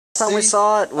time we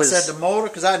saw it was... I said the motor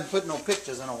because I hadn't put no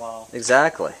pictures in a while.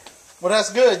 Exactly. Well,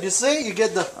 that's good. You see? You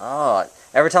get the... Oh,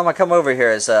 every time I come over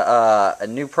here is a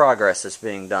new progress that's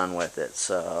being done with it,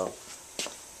 so...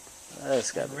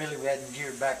 That's good. Really, we hadn't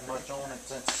geared back much on it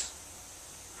since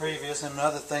previous and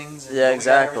other things. And yeah,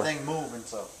 exactly. We got everything moving,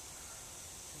 so...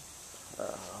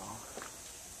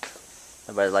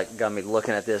 Everybody like got me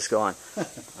looking at this going,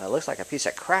 it looks like a piece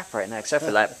of crap right now, except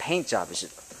for that paint job is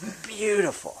just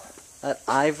beautiful. That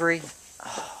ivory,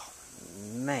 oh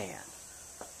man.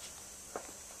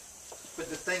 But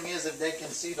the thing is, if they can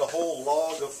see the whole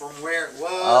log of from where it was,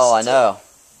 oh, I know.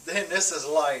 Then this is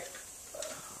like,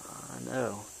 I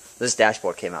know. This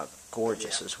dashboard came out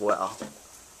gorgeous as well.